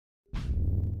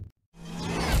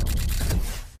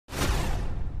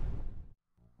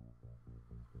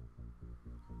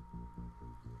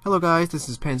Hello guys, this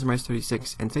is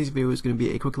Panzermeister36, and today's video is going to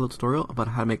be a quick little tutorial about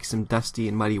how to make some dusty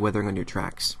and muddy weathering on your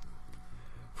tracks.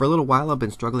 For a little while I've been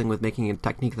struggling with making a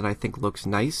technique that I think looks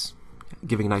nice,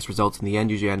 giving nice results in the end.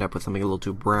 Usually I end up with something a little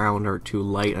too brown or too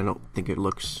light. I don't think it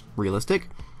looks realistic.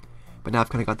 But now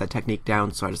I've kind of got that technique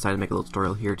down, so I decided to make a little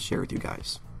tutorial here to share with you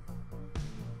guys.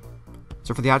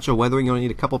 So for the actual weathering, you only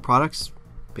need a couple products.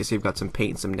 Basically you've got some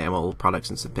paint, some enamel products,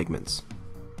 and some pigments.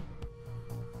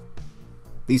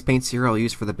 These paints here I'll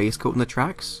use for the base coat in the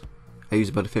tracks. I use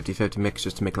about a 50-50 mix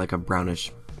just to make like a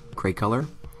brownish gray color.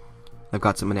 I've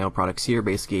got some enamel products here,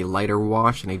 basically a lighter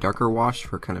wash and a darker wash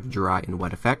for kind of dry and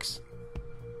wet effects.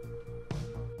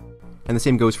 And the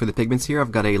same goes for the pigments here.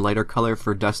 I've got a lighter color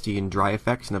for dusty and dry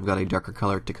effects, and I've got a darker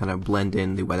color to kind of blend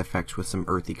in the wet effects with some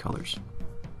earthy colors.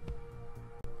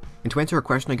 And to answer a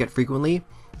question I get frequently,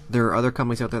 there are other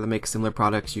companies out there that make similar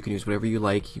products. You can use whatever you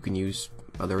like. You can use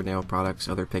other enamel products,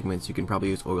 other pigments. You can probably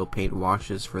use oil paint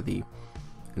washes for the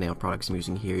enamel products I'm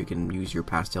using here. You can use your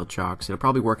pastel chalks. It'll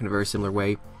probably work in a very similar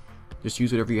way. Just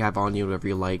use whatever you have on you, whatever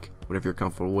you like, whatever you're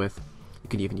comfortable with. You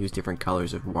can even use different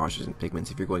colors of washes and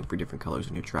pigments if you're going for different colors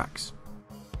on your tracks.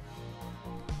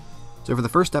 So for the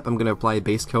first step, I'm going to apply a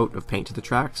base coat of paint to the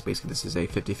tracks. Basically this is a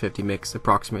 50-50 mix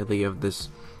approximately of this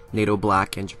NATO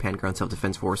Black and Japan Ground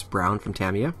Self-Defense Force Brown from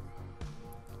Tamiya.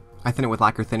 I thin it with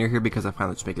lacquer thinner here because I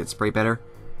found that to make it spray better.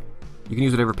 You can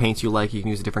use whatever paints you like. You can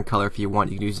use a different color if you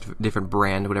want. You can use a different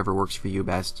brand, whatever works for you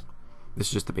best. This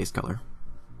is just the base color.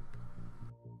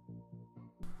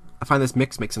 I find this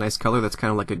mix makes a nice color that's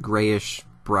kind of like a grayish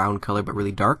brown color but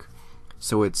really dark.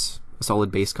 So it's a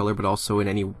solid base color, but also in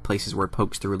any places where it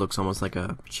pokes through it looks almost like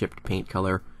a chipped paint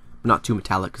color. But not too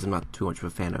metallic because I'm not too much of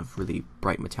a fan of really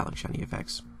bright metallic shiny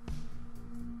effects.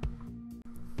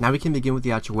 Now we can begin with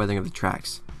the actual weathering of the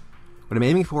tracks. What I'm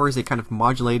aiming for is a kind of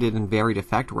modulated and varied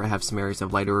effect where I have some areas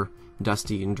of lighter,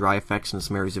 dusty, and dry effects and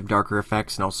some areas of darker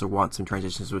effects, and also want some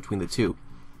transitions between the two.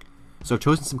 So I've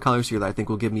chosen some colors here that I think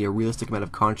will give me a realistic amount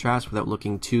of contrast without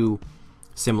looking too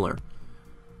similar.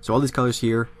 So all these colors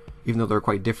here, even though they're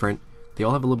quite different, they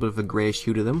all have a little bit of a grayish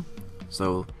hue to them.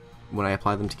 So when I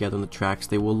apply them together in the tracks,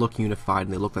 they will look unified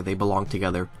and they look like they belong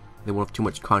together. They won't have too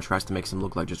much contrast to make them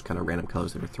look like just kind of random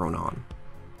colors that are thrown on.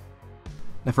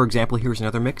 Now for example, here's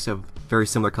another mix of very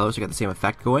similar colors to get the same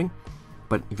effect going,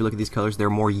 but if you look at these colors, they're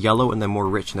more yellow and they're more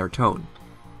rich in their tone.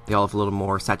 They all have a little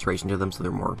more saturation to them, so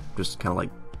they're more just kind of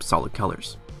like solid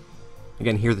colors.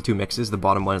 Again, here are the two mixes. The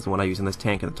bottom one is the one I use in this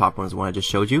tank, and the top one is the one I just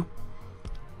showed you.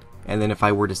 And then if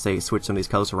I were to say switch some of these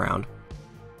colors around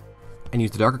and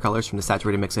use the darker colors from the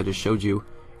saturated mix I just showed you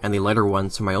and the lighter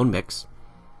ones from my own mix,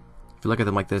 if you look at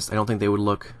them like this, I don't think they would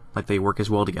look like they work as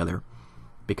well together,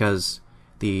 because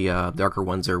the darker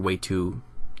ones are way too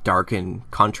dark and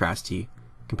contrasty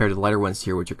compared to the lighter ones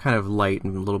here, which are kind of light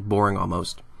and a little boring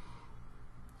almost.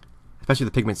 Especially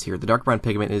the pigments here. The dark brown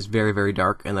pigment is very, very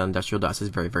dark, and the industrial dust is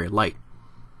very, very light.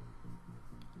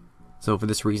 So for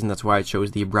this reason, that's why I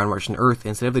chose the brown Martian earth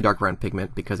instead of the dark brown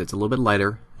pigment, because it's a little bit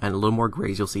lighter and a little more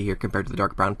grays you'll see here compared to the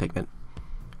dark brown pigment.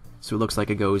 So it looks like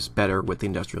it goes better with the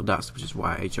industrial dust, which is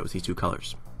why I chose these two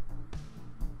colors.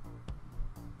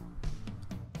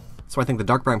 So I think the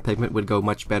dark brown pigment would go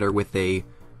much better with a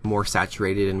more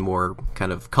saturated and more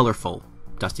kind of colorful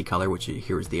dusty color, which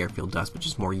here is the airfield dust, which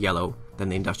is more yellow than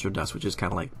the industrial dust, which is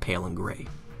kind of like pale and gray.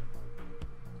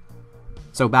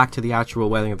 So back to the actual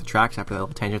weathering of the tracks after that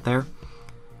little tangent there.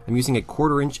 I'm using a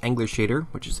 1/4 inch angler shader,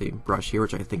 which is a brush here,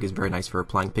 which I think is very nice for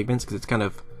applying pigments because it's kind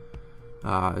of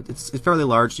it's fairly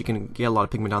large. You can get a lot of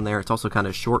pigment on there. It's also kind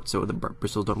of short, so the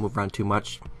bristles don't move around too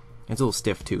much. And it's a little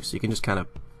stiff too, so you can just kind of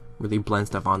really blend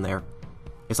stuff on there.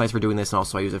 It's nice for doing this, and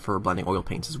also I use it for blending oil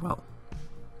paints as well.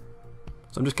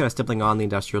 So I'm just kind of stippling on the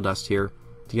industrial dust here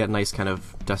to get a nice kind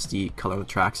of dusty color on the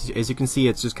tracks. As you can see,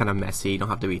 it's just kind of messy. You don't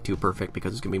have to be too perfect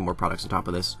because there's going to be more products on top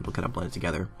of this. It'll kind of blend it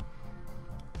together.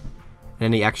 And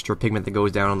any extra pigment that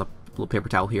goes down on the little paper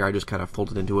towel here, I just kind of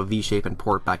fold it into a V shape and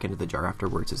pour it back into the jar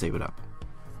afterwards to save it up.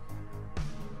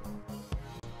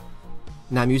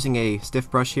 Now I'm using a stiff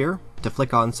brush here to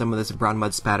flick on some of this brown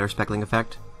mud spatter speckling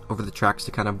effect over the tracks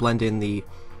to kind of blend in the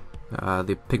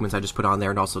pigments I just put on there,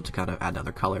 and also to kind of add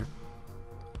another color.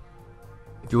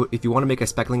 If you want to make a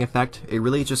speckling effect, it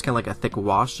really is just kind of like a thick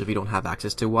wash. If you don't have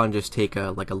access to one, just take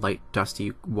like a light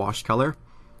dusty wash color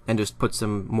and just put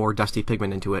some more dusty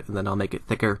pigment into it, and then I'll make it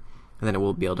thicker, and then it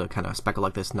will be able to kind of speckle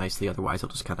like this nicely. Otherwise it'll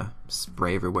just kind of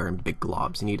spray everywhere in big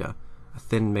globs. You need a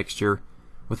thin mixture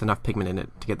with enough pigment in it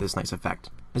to get this nice effect.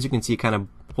 As you can see, it kind of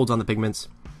holds on the pigments,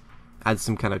 adds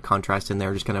some kind of contrast in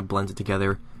there, just kind of blends it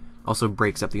together, also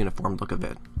breaks up the uniform look of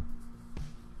it.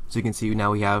 So you can see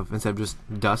now we have, instead of just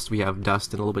dust, we have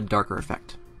dust and a little bit darker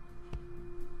effect.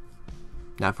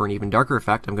 Now for an even darker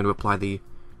effect, I'm going to apply the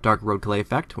dark road clay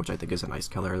effect, which I think is a nice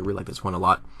color. I really like this one a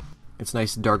lot. It's a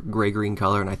nice dark gray-green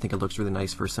color, and I think it looks really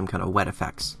nice for some kind of wet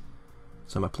effects.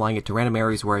 So I'm applying it to random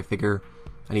areas where I figure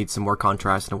I need some more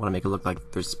contrast, and I want to make it look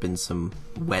like there's been some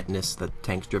wetness, that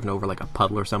tank's driven over like a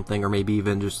puddle or something, or maybe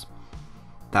even just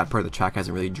that part of the track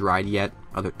hasn't really dried yet,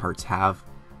 other parts have.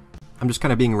 I'm just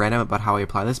kind of being random about how I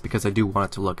apply this because I do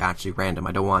want it to look actually random.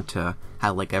 I don't want to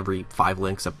have like every 5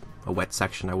 links a wet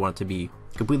section. I want it to be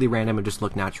completely random and just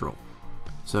look natural.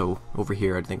 So over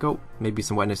here I'd think, oh, maybe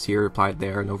some wetness here, apply it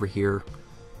there, and over here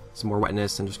some more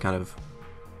wetness, and just kind of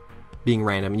being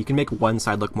random. And you can make one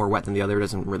side look more wet than the other, it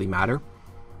doesn't really matter.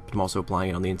 But I'm also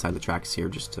applying it on the inside of the tracks here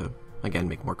just to, again,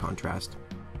 make more contrast.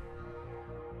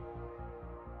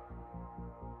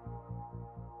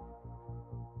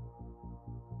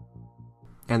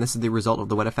 And this is the result of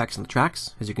the wet effects on the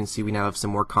tracks. As you can see, we now have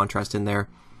some more contrast in there.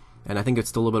 And I think it's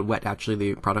still a little bit wet, actually,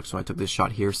 the product, when I took this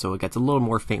shot here, so it gets a little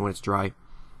more faint when it's dry.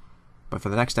 But for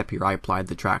the next step here, I applied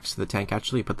the tracks to the tank,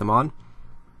 actually, put them on,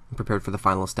 and prepared for the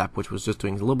final step, which was just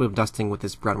doing a little bit of dusting with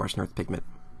this brown Martian earth pigment.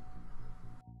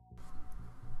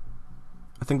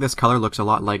 I think this color looks a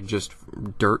lot like just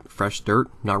dirt, fresh dirt,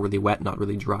 not really wet, not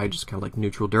really dry, just kind of like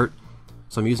neutral dirt.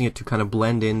 So I'm using it to kind of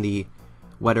blend in the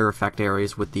wetter effect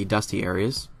areas with the dusty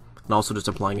areas, and also just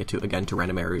applying it to, again, to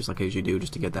random areas like I usually do,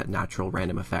 just to get that natural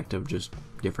random effect of just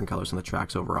different colors on the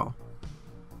tracks overall.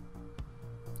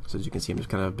 So as you can see, I'm just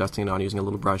kind of dusting it on using a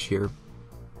little brush here,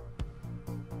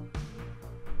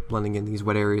 blending in these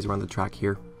wet areas around the track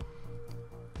here.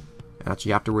 And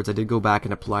actually afterwards I did go back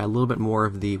and apply a little bit more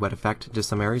of the wet effect to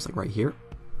some areas, like right here.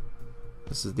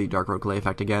 This is the dark road clay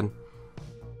effect again.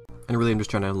 And really I'm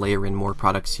just trying to layer in more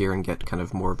products here and get kind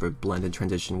of more of a blended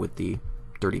transition with the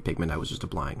dirty pigment I was just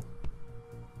applying.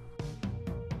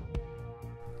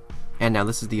 And now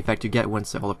this is the effect you get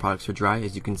once all the products are dry.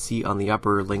 As you can see on the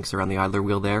upper links around the idler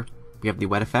wheel there, we have the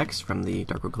wet effects from the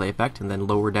dark road clay effect, and then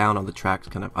lower down on the tracks,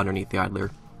 kind of underneath the idler,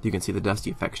 you can see the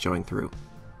dusty effects showing through.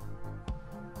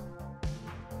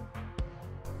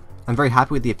 I'm very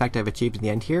happy with the effect I've achieved in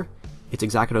the end here. It's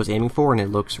exactly what I was aiming for, and it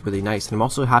looks really nice. And I'm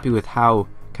also happy with how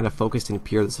kind of focused and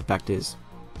pure this effect is.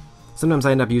 Sometimes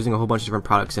I end up using a whole bunch of different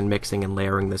products and mixing and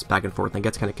layering this back and forth, and it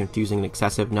gets kind of confusing and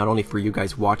excessive, not only for you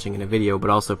guys watching in a video, but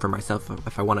also for myself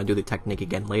if I want to do the technique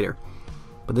again later.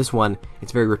 But this one,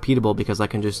 it's very repeatable because I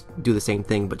can just do the same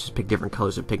thing, but just pick different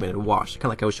colors of pigment and wash. Kind of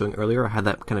like I was showing earlier, I had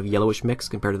that kind of yellowish mix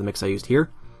compared to the mix I used here.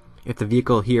 If the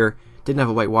vehicle here didn't have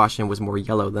a white wash and was more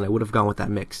yellow, then I would have gone with that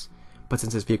mix. But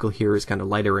since this vehicle here is kind of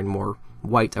lighter and more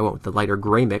white, I went with the lighter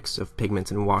gray mix of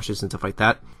pigments and washes and stuff like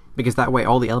that, because that way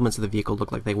all the elements of the vehicle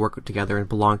look like they work together and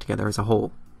belong together as a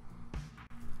whole.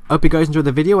 I hope you guys enjoyed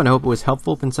the video, and I hope it was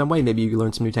helpful in some way. Maybe you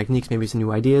learned some new techniques, maybe some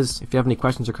new ideas. If you have any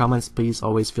questions or comments, please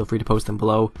always feel free to post them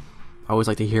below. I always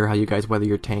like to hear how you guys weather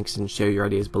your tanks and share your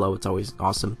ideas below. It's always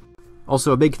awesome.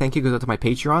 Also, a big thank you goes out to my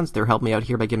Patreons. They're helping me out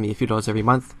here by giving me a few dollars every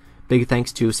month. Big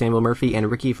thanks to Samuel Murphy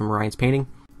and Ricky from Ryan's Painting.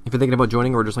 If you're thinking about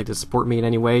joining or just like to support me in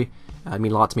any way, it'd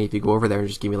mean a lot to me if you go over there and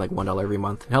just give me like $1 every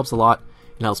month. It helps a lot.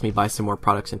 It helps me buy some more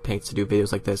products and paints to do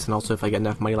videos like this. And also, if I get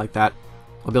enough money like that,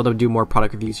 I'll be able to do more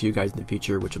product reviews for you guys in the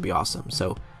future, which will be awesome.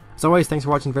 So, as always, thanks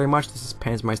for watching very much. This is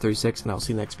PansMice36, and I'll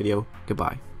see you in the next video.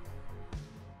 Goodbye.